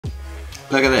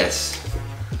Look at this.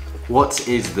 What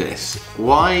is this?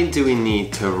 Why do we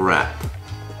need to wrap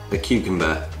a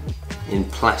cucumber in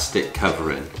plastic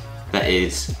covering that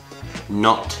is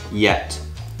not yet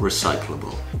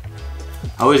recyclable?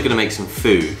 I was gonna make some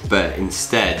food, but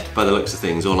instead, by the looks of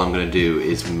things, all I'm gonna do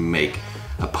is make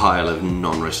a pile of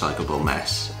non-recyclable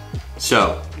mess.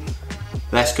 So,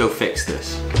 let's go fix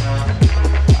this.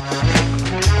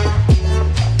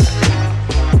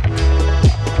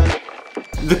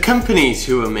 The companies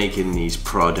who are making these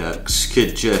products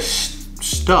could just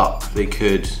stop. They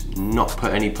could not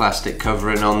put any plastic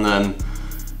covering on them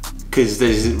because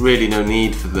there's really no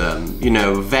need for them. You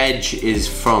know, veg is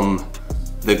from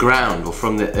the ground or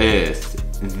from the earth.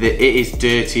 It is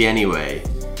dirty anyway.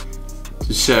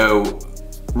 So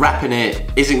wrapping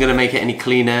it isn't going to make it any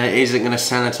cleaner, it isn't going to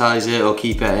sanitize it or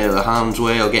keep it out of harm's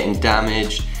way or getting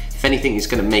damaged. If anything, it's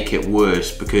going to make it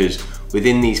worse because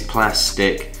within these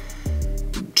plastic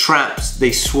traps,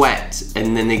 they sweat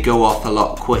and then they go off a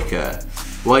lot quicker.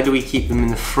 Why do we keep them in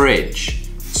the fridge?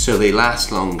 So they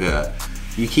last longer.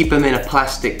 You keep them in a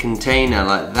plastic container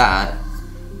like that,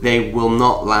 they will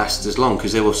not last as long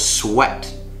because they will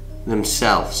sweat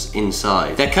themselves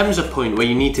inside. There comes a point where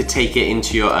you need to take it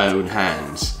into your own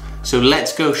hands. So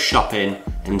let's go shopping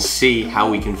and see how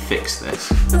we can fix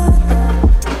this.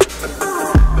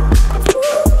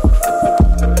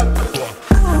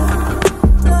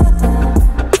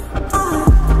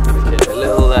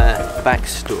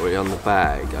 Backstory on the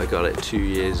bag. I got it 2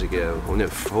 years ago, or no,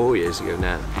 4 years ago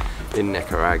now, in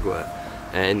Nicaragua,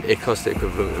 and it cost the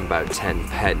equivalent of about 10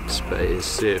 pence, but it has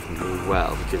served me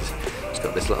well because it's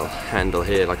got this little handle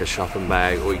here like a shopping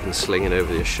bag, or you can sling it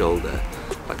over your shoulder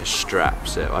like a strap.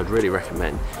 So I'd really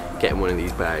recommend getting one of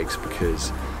these bags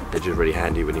because they're just really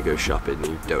handy when you go shopping.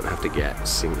 You don't have to get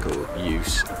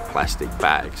single-use plastic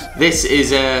bags. This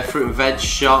is a fruit and veg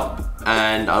shop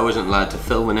and I wasn't allowed to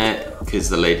film in it because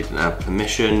the lady didn't have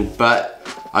permission, but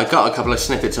I got a couple of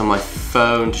snippets on my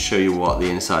phone to show you what the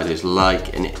inside is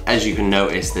like, and as you can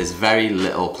notice there's very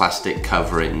little plastic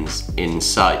coverings in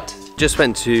sight. Just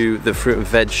went to the fruit and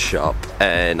veg shop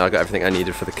and I got everything I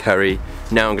needed for the curry.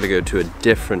 Now I'm gonna go to a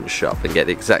different shop and get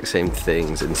the exact same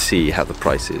things and see how the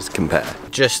prices compare.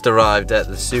 Just arrived at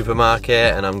the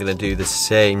supermarket and I'm gonna do the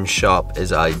same shop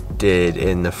as I did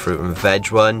in the fruit and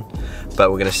veg one,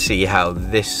 but we're gonna see how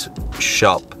this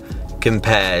shop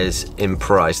compares in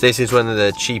price. This is one of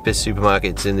the cheapest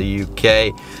supermarkets in the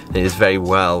UK and it is very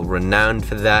well renowned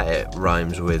for that. It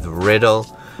rhymes with riddle.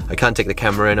 I can't take the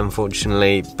camera in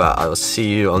unfortunately, but I'll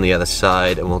see you on the other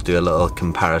side and we'll do a little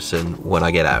comparison when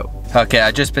I get out. Okay,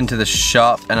 I've just been to the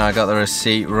shop and I got the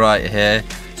receipt right here.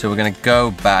 So we're gonna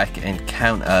go back and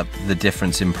count up the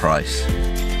difference in price.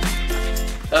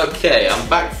 Okay, I'm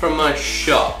back from my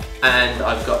shop and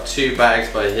I've got 2 bags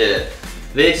by here.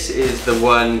 This is the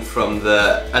one from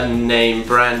the unnamed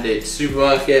branded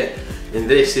supermarket and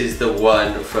this is the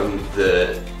one from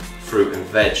the fruit and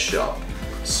veg shop.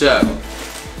 So,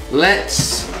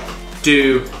 let's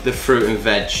do the fruit and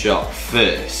veg shop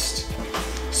first.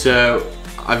 So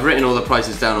I've written all the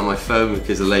prices down on my phone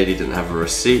because the lady didn't have a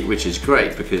receipt, which is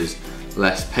great because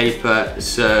less paper.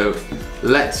 So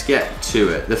let's get to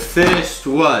it. The first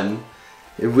one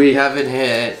we have in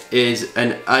here is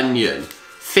an onion.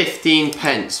 15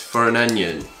 pence for an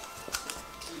onion.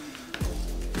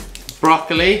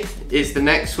 Broccoli is the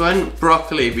next one.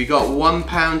 Broccoli, we got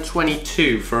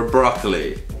 £1.22 for a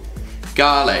broccoli.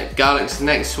 Garlic's the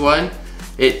next one.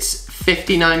 It's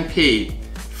 59p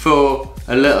for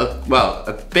a little, well,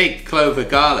 a big clove of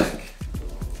garlic.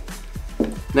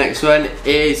 Next one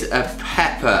is a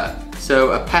pepper.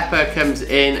 So a pepper comes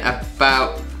in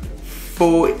about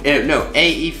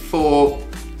 84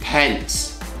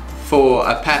 pence for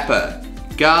a pepper.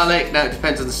 Garlic, now it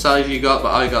depends on the size you got,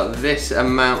 but I got this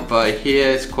amount by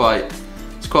here. It's quite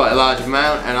a large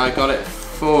amount, and I got it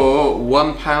for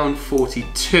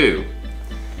 £1.42.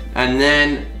 And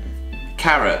then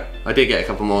carrot. I did get a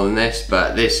couple more than this,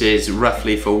 but this is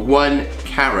roughly for 1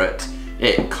 carrot.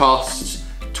 It costs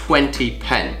 20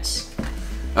 pence.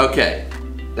 Okay,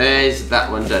 there's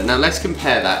that one done. Now let's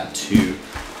compare that to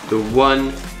the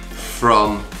one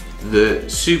from the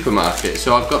supermarket.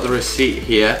 So I've got the receipt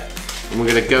here, and we're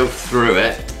gonna go through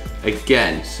it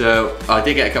again. So I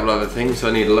did get a couple other things, so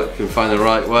I need to look and find the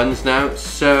right ones now.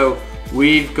 So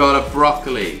we've got a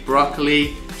broccoli.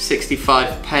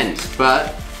 65 pence,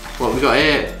 but what we got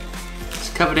here, it's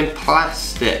covered in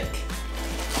plastic.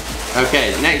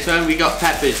 Okay, the next one we got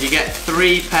peppers. You get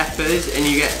 3 peppers and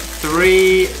you get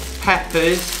 3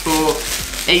 peppers for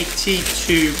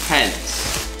 82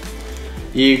 pence.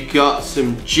 You got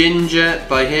some ginger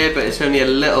by here, but it's only a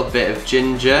little bit of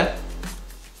ginger.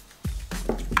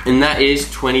 and that is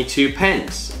 22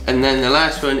 pence. And then the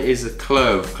last one is the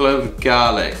clove of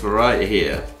garlic right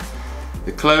here.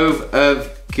 The clove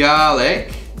of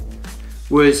garlic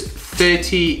was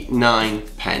 39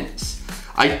 pence.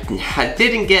 I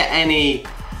didn't get any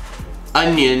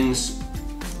onions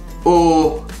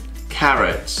or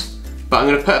carrots, but I'm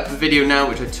going to put up a video now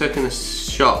which I took in the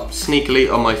shop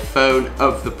sneakily on my phone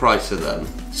of the price of them.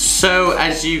 So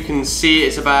as you can see,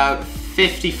 it's about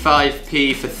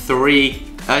 55p for 3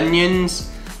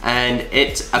 onions, and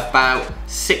it's about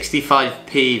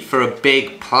 65p for a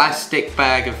big plastic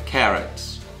bag of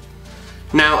carrots.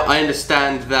 Now I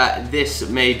understand that this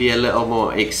may be a little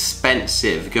more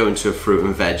expensive going to a fruit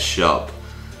and veg shop,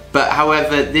 but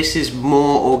however, this is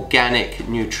more organic,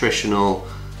 nutritional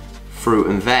fruit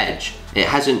and veg. It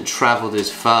hasn't travelled as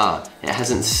far. It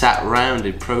hasn't sat around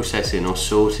in processing or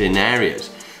sorting areas.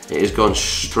 It has gone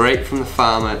straight from the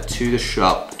farmer to the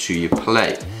shop to your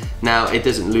plate. Now, it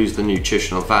doesn't lose the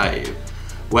nutritional value.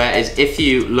 Whereas if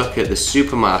you look at the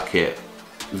supermarket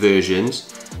versions,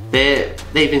 they've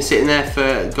been sitting there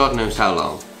for God knows how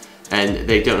long, and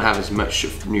they don't have as much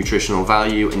nutritional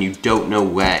value, and you don't know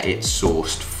where it's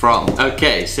sourced from.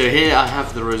 Okay, so here I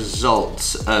have the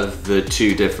results of the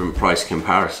 2 different price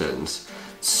comparisons.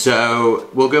 So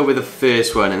we'll go with the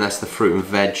first one, and that's the fruit and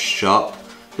veg shop.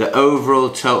 The overall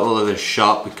total of the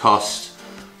shop cost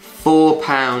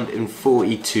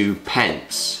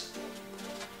 £4.42.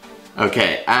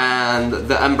 Okay, and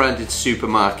the unbranded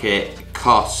supermarket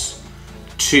costs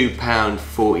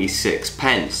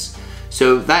 £2.46.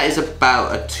 So that is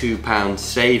about a £2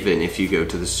 saving if you go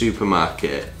to the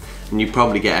supermarket, and you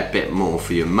probably get a bit more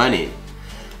for your money.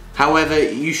 However,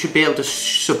 you should be able to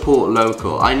support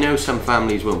local. I know some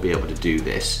families won't be able to do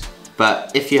this,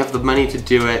 but if you have the money to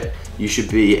do it, you should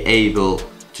be able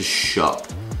to shop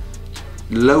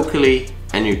locally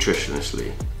and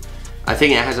nutritionally. I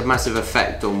think it has a massive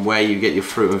effect on where you get your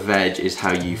fruit and veg, is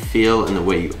how you feel and the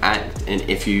way you act, and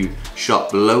if you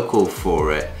shop local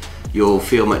for it, you'll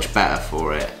feel much better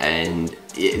for it, and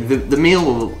the meal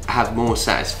will have more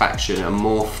satisfaction and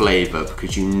more flavour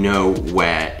because you know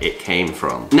where it came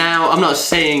from. Now, I'm not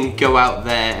saying go out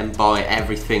there and buy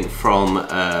everything from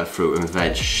a fruit and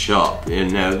veg shop. You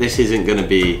know, this isn't going to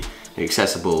be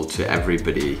accessible to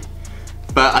everybody.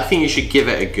 But I think you should give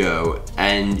it a go,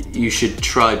 and you should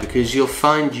try, because you'll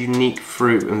find unique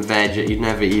fruit and veg that you've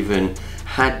never even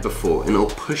had before, and it'll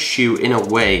push you in a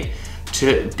way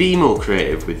to be more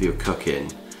creative with your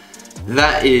cooking.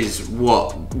 That is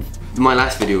what my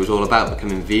last video was all about,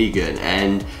 becoming vegan.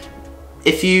 And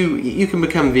if you can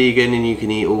become vegan and you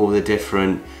can eat all the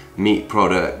different meat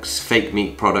products, fake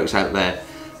meat products out there,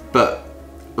 but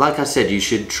like I said, you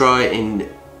should try and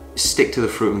stick to the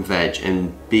fruit and veg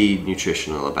and be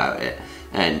nutritional about it.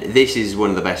 And this is one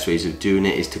of the best ways of doing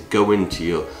it, is to go into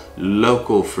your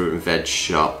local fruit and veg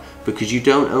shop, because you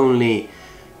don't only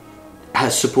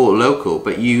support local,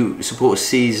 but you support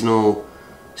seasonal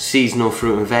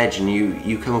fruit and veg, and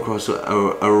you come across an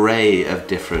array of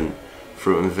different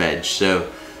fruit and veg. So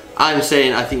I'm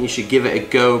saying I think you should give it a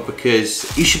go,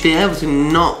 because you should be able to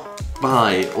not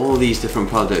buy all these different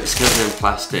products covered in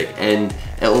plastic, and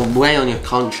it will weigh on your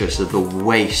conscience of the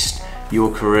waste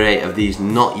you'll create of these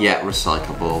not yet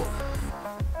recyclable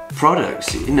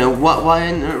products. You know, why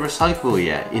isn't it recyclable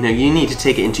yet? You know, you need to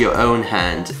take it into your own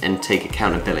hands and take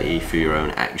accountability for your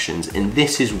own actions, and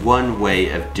this is one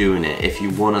way of doing it if you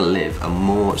want to live a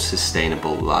more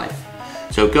sustainable life.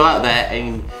 So go out there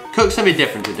and cook something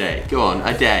different today. Go on,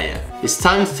 I dare you. It's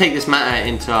time to take this matter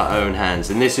into our own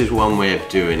hands, and this is one way of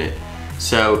doing it.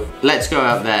 So let's go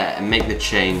out there and make the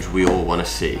change we all want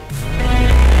to see.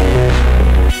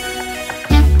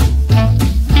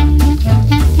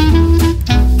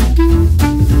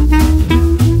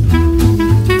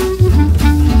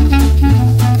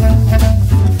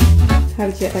 How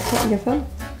did you get that cut on your phone?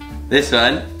 This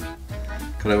one,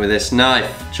 got it with this knife,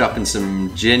 chopping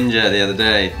some ginger the other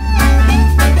day.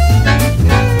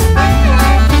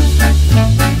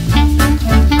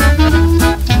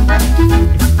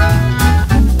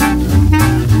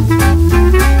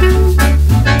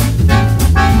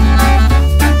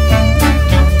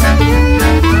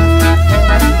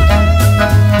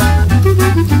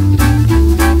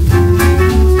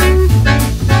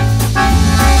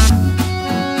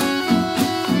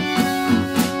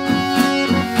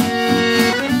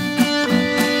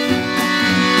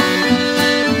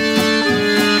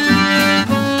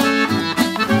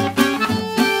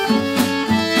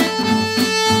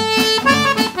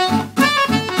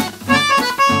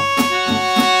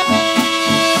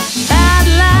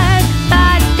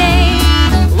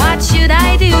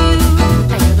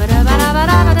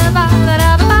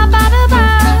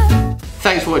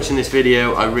 watching this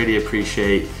video. I really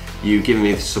appreciate you giving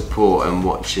me the support and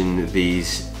watching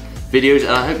these videos, and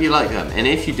I hope you like them. And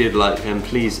if you did like them,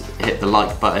 please hit the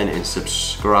like button and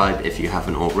subscribe if you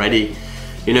haven't already.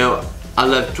 You know, I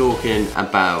love talking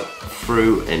about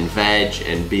fruit and veg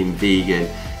and being vegan,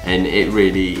 and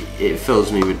it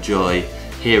fills me with joy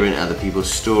hearing other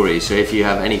people's stories. So if you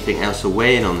have anything else to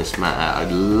weigh in on this matter,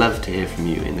 I'd love to hear from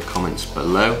you in the comments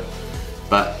below.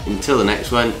 But until the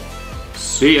next one,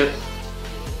 see ya!